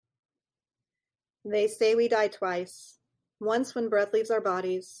They say we die twice, once when breath leaves our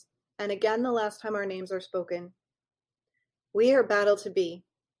bodies, and again the last time our names are spoken. We are Battle to Be.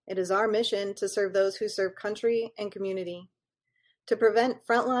 It is our mission to serve those who serve country and community, to prevent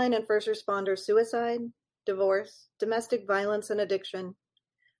frontline and first responder suicide, divorce, domestic violence, and addiction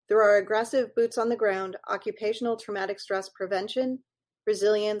through our aggressive boots on the ground occupational traumatic stress prevention,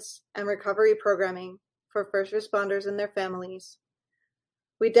 resilience, and recovery programming for first responders and their families.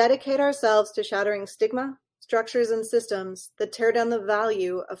 We dedicate ourselves to shattering stigma, structures, and systems that tear down the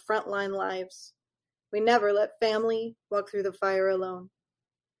value of frontline lives. We never let family walk through the fire alone.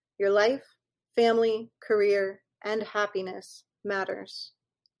 Your life, family, career, and happiness matters.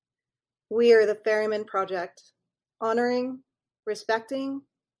 We are the Ferryman Project, honoring, respecting,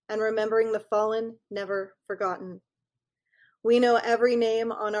 and remembering the fallen, never forgotten. We know every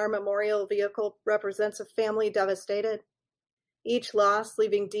name on our memorial vehicle represents a family devastated, each loss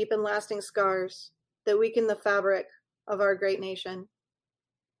leaving deep and lasting scars that weaken the fabric of our great nation.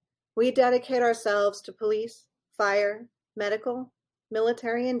 We dedicate ourselves to police, fire, medical,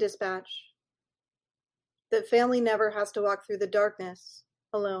 military, and dispatch, that family never has to walk through the darkness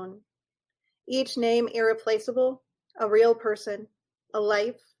alone. Each name irreplaceable, a real person, a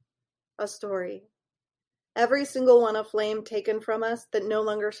life, a story. Every single one a flame taken from us that no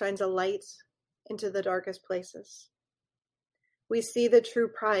longer shines a light into the darkest places. We see the true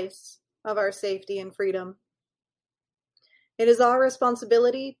price of our safety and freedom. It is our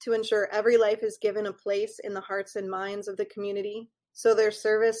responsibility to ensure every life is given a place in the hearts and minds of the community, so their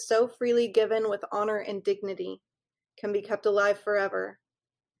service, so freely given with honor and dignity, can be kept alive forever.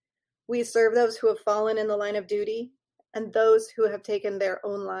 We serve those who have fallen in the line of duty and those who have taken their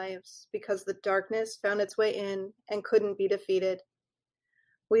own lives because the darkness found its way in and couldn't be defeated.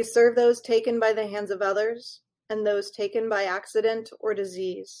 We serve those taken by the hands of others and those taken by accident or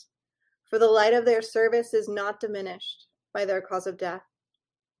disease, for the light of their service is not diminished by their cause of death.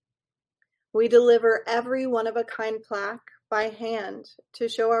 We deliver every one-of-a-kind plaque by hand to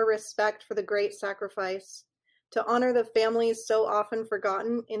show our respect for the great sacrifice, to honor the families so often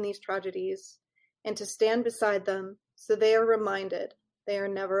forgotten in these tragedies, and to stand beside them so they are reminded they are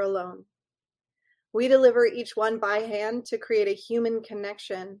never alone. We deliver each one by hand to create a human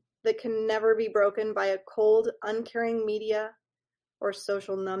connection that can never be broken by a cold, uncaring media or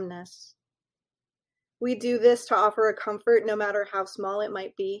social numbness. We do this to offer a comfort, no matter how small it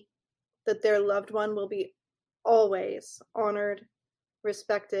might be, that their loved one will be always honored,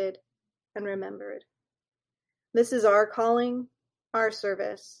 respected, and remembered. This is our calling, our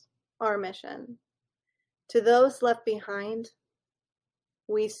service, our mission. To those left behind,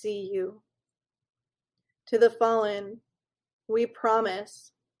 we see you. To the fallen, we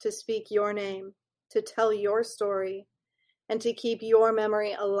promise to speak your name, to tell your story, and to keep your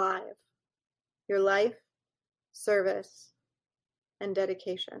memory alive. Your life, service, and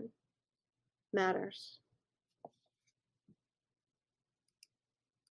dedication matters.